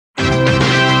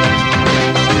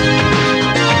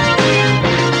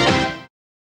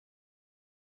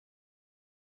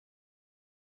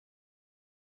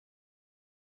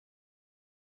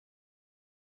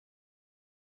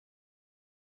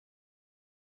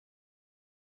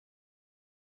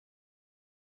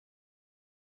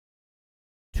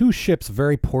Two ships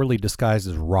very poorly disguised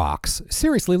as rocks.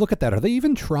 Seriously, look at that. Are they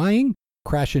even trying?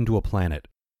 Crash into a planet.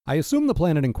 I assume the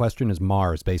planet in question is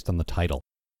Mars based on the title.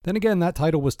 Then again, that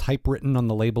title was typewritten on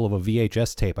the label of a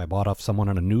VHS tape I bought off someone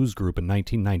on a news group in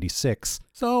 1996,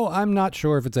 so I'm not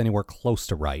sure if it's anywhere close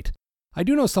to right. I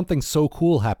do know something so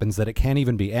cool happens that it can't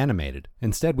even be animated.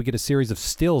 Instead, we get a series of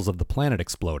stills of the planet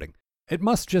exploding. It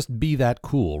must just be that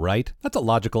cool, right? That's a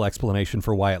logical explanation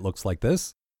for why it looks like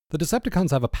this. The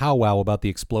Decepticons have a powwow about the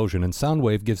explosion, and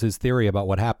Soundwave gives his theory about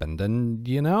what happened. And,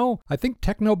 I think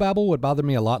technobabble would bother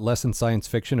me a lot less in science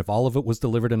fiction if all of it was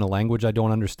delivered in a language I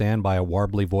don't understand by a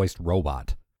warbly-voiced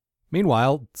robot.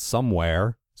 Meanwhile,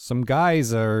 somewhere, some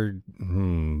guys are,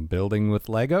 building with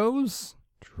Legos?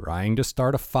 Trying to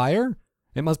start a fire?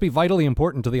 It must be vitally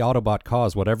important to the Autobot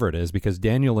cause, whatever it is, because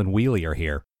Daniel and Wheelie are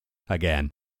here.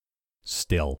 Again.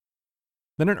 Still.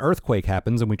 Then an earthquake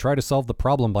happens and we try to solve the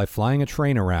problem by flying a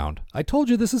train around. I told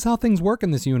you this is how things work in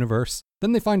this universe.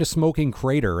 Then they find a smoking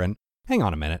crater and... Hang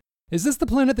on a minute. Is this the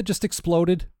planet that just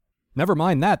exploded? Never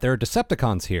mind that, there are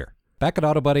Decepticons here. Back at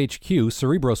Autobot HQ,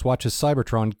 Cerebros watches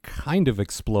Cybertron kind of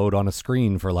explode on a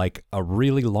screen for a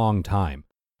really long time.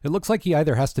 It looks like he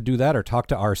either has to do that or talk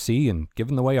to RC, and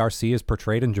given the way RC is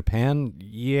portrayed in Japan,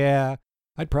 yeah,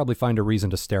 I'd probably find a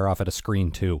reason to stare off at a screen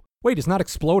too. Wait, he's not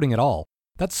exploding at all.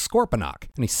 That's Scorponok,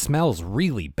 and he smells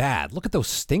really bad. Look at those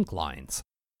stink lines.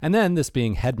 And then, this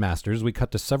being Headmasters, we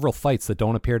cut to several fights that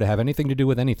don't appear to have anything to do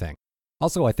with anything.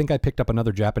 Also, I think I picked up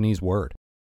another Japanese word.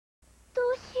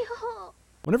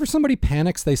 Whenever somebody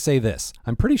panics, they say this.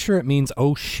 I'm pretty sure it means,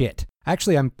 oh shit.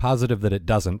 Actually, I'm positive that it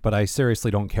doesn't, but I seriously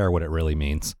don't care what it really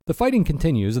means. The fighting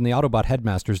continues, and the Autobot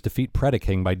Headmasters defeat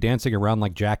Predaking by dancing around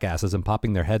like jackasses and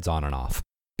popping their heads on and off.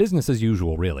 Business as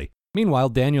usual, really. Meanwhile,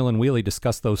 Daniel and Wheelie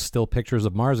discuss those still pictures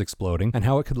of Mars exploding and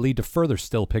how it could lead to further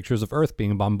still pictures of Earth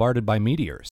being bombarded by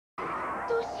meteors.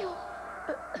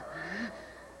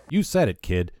 You said it,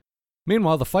 kid.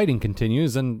 Meanwhile, the fighting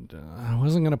continues, and I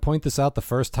wasn't going to point this out the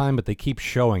first time, but they keep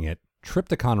showing it.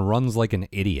 Trypticon runs like an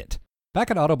idiot.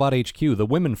 Back at Autobot HQ, the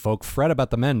women folk fret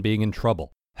about the men being in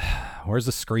trouble. Where's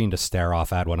a screen to stare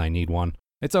off at when I need one?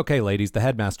 It's okay, ladies, the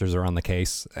Headmasters are on the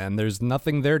case, and there's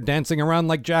nothing their dancing around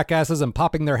like jackasses and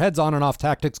popping their heads on and off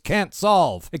tactics can't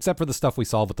solve, except for the stuff we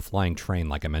solve with the flying train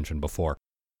like I mentioned before.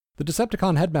 The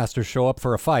Decepticon Headmasters show up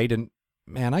for a fight, and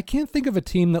man, I can't think of a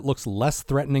team that looks less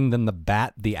threatening than the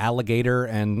Bat, the Alligator,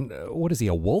 and what is he,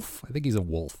 a wolf? I think he's a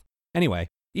wolf. Anyway,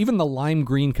 even the lime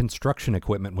green construction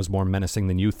equipment was more menacing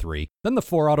than you three. Then the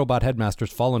four Autobot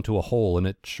Headmasters fall into a hole, and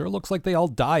it sure looks like they all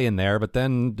die in there, but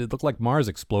then it looked like Mars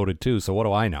exploded too, so what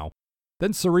do I know?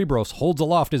 Then Cerebros holds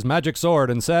aloft his magic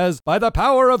sword and says, "By the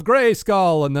power of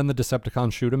Grayskull!" And then the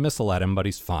Decepticons shoot a missile at him, but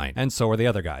he's fine. And so are the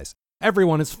other guys.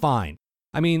 Everyone is fine.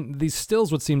 I mean, these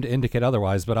stills would seem to indicate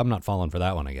otherwise, but I'm not falling for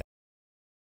that one again.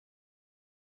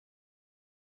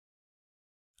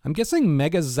 I'm guessing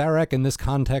Mega Zarak in this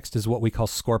context is what we call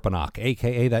Scorponok,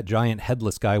 aka that giant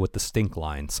headless guy with the stink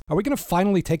lines. Are we going to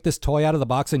finally take this toy out of the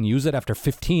box and use it after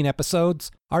 15 episodes?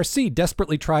 RC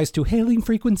desperately tries to hailing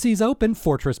frequencies open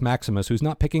Fortress Maximus, who's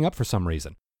not picking up for some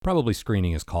reason. Probably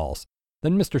screening his calls.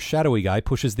 Then Mr. Shadowy Guy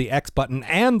pushes the X button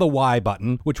and the Y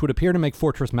button, which would appear to make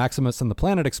Fortress Maximus and the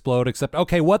planet explode, except,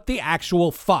 okay, what the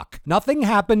actual fuck? Nothing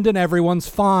happened and everyone's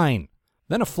fine.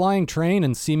 Then a flying train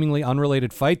and seemingly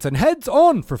unrelated fights and heads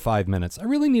on for 5 minutes. I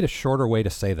really need a shorter way to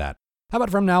say that. How about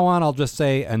from now on I'll just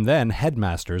say, and then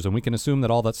Headmasters, and we can assume that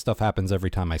all that stuff happens every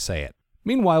time I say it.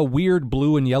 Meanwhile, weird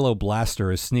blue and yellow Blaster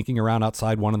is sneaking around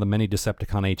outside one of the many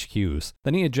Decepticon HQs.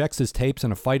 Then he ejects his tapes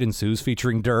and a fight ensues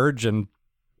featuring Dirge and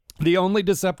the only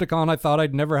Decepticon I thought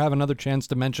I'd never have another chance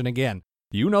to mention again.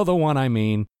 You know the one I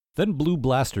mean. Then Blue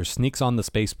Blaster sneaks on the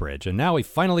space bridge, and now we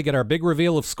finally get our big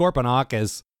reveal of Scorponok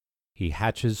as he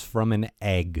hatches from an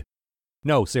egg.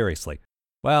 No, seriously.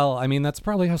 Well, I mean, that's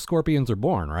probably how scorpions are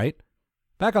born, right?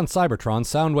 Back on Cybertron,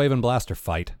 Soundwave and Blaster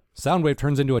fight. Soundwave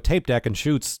turns into a tape deck and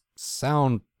shoots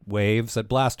sound waves at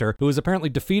Blaster, who is apparently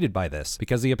defeated by this,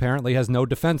 because he apparently has no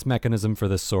defense mechanism for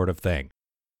this sort of thing.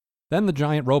 Then the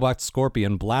giant robot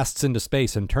Scorpion blasts into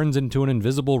space and turns into an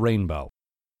invisible rainbow.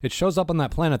 It shows up on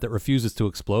that planet that refuses to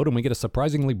explode, and we get a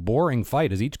surprisingly boring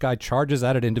fight as each guy charges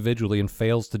at it individually and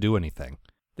fails to do anything.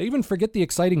 They even forget the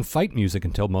exciting fight music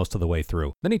until most of the way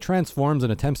through. Then he transforms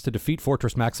and attempts to defeat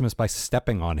Fortress Maximus by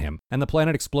stepping on him, and the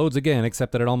planet explodes again,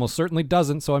 except that it almost certainly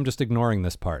doesn't, so I'm just ignoring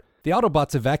this part. The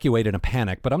Autobots evacuate in a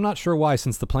panic, but I'm not sure why,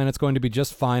 since the planet's going to be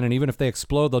just fine, and even if they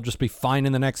explode, they'll just be fine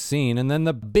in the next scene, and then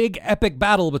the big epic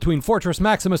battle between Fortress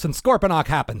Maximus and Scorponok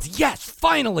happens. Yes,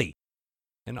 finally!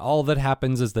 And all that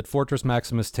happens is that Fortress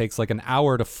Maximus takes like an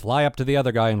hour to fly up to the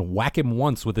other guy and whack him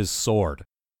once with his sword.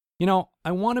 You know,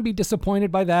 I want to be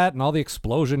disappointed by that and all the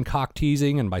explosion cock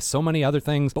teasing and by so many other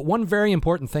things, but one very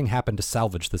important thing happened to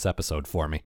salvage this episode for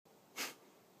me.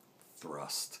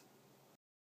 Thrust.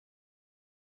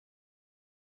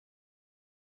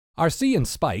 RC and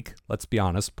Spike, let's be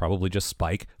honest, probably just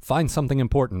Spike, find something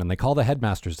important and they call the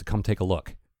headmasters to come take a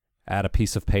look. At a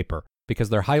piece of paper. Because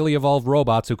they're highly evolved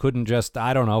robots who couldn't just,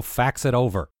 fax it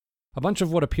over. A bunch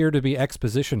of what appear to be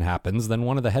exposition happens, then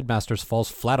one of the headmasters falls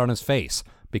flat on his face,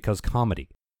 because comedy.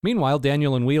 Meanwhile,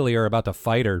 Daniel and Wheelie are about to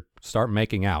fight or start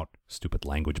making out. Stupid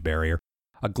language barrier.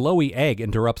 A glowy egg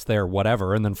interrupts their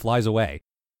whatever and then flies away.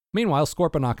 Meanwhile,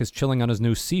 Scorponok is chilling on his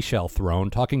new seashell throne,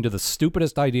 talking to the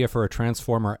stupidest idea for a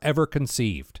Transformer ever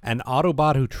conceived. An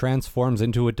Autobot who transforms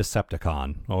into a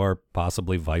Decepticon, or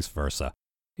possibly vice versa.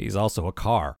 He's also a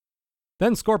car.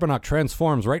 Then Scorponok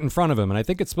transforms right in front of him, and I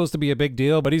think it's supposed to be a big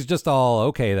deal, but he's just all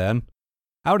okay then.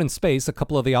 Out in space, a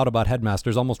couple of the Autobot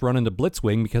headmasters almost run into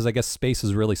Blitzwing because I guess space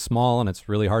is really small and it's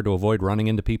really hard to avoid running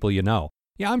into people you know.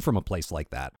 Yeah, I'm from a place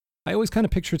like that. I always kind of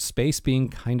pictured space being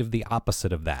kind of the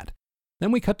opposite of that.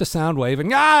 Then we cut to Soundwave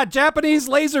and, Japanese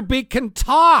Laserbeak can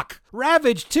talk!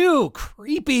 Ravage too!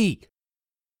 Creepy!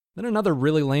 Then another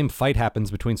really lame fight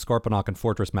happens between Scorponok and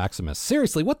Fortress Maximus.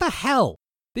 Seriously, what the hell?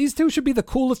 These two should be the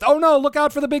coolest. Oh no, look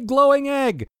out for the big glowing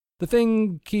egg! The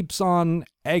thing keeps on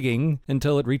egging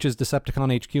until it reaches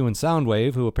Decepticon HQ and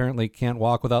Soundwave, who apparently can't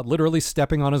walk without literally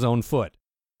stepping on his own foot.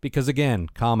 Because again,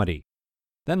 comedy.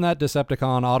 Then that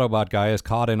Decepticon Autobot guy is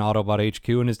caught in Autobot HQ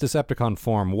in his Decepticon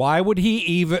form. Why would he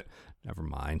even... Never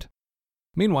mind.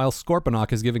 Meanwhile,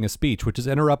 Scorponok is giving a speech, which is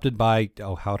interrupted by...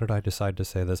 how did I decide to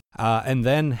say this? And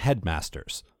then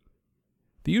headmasters.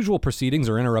 The usual proceedings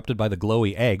are interrupted by the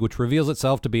glowy egg, which reveals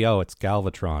itself to be, it's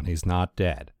Galvatron, he's not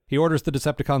dead. He orders the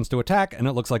Decepticons to attack, and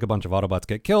it looks like a bunch of Autobots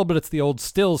get killed, but it's the old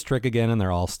stills trick again, and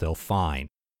they're all still fine.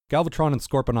 Galvatron and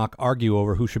Scorponok argue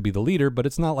over who should be the leader, but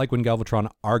it's not like when Galvatron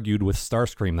argued with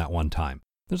Starscream that one time.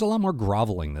 There's a lot more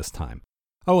groveling this time.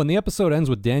 Oh, and the episode ends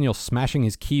with Daniel smashing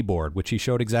his keyboard, which he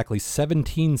showed exactly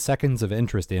 17 seconds of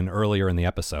interest in earlier in the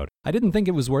episode. I didn't think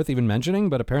it was worth even mentioning,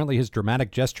 but apparently his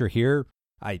dramatic gesture here,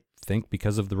 I think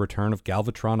because of the return of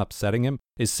Galvatron upsetting him,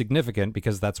 is significant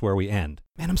because that's where we end.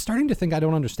 Man, I'm starting to think I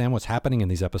don't understand what's happening in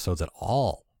these episodes at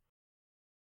all.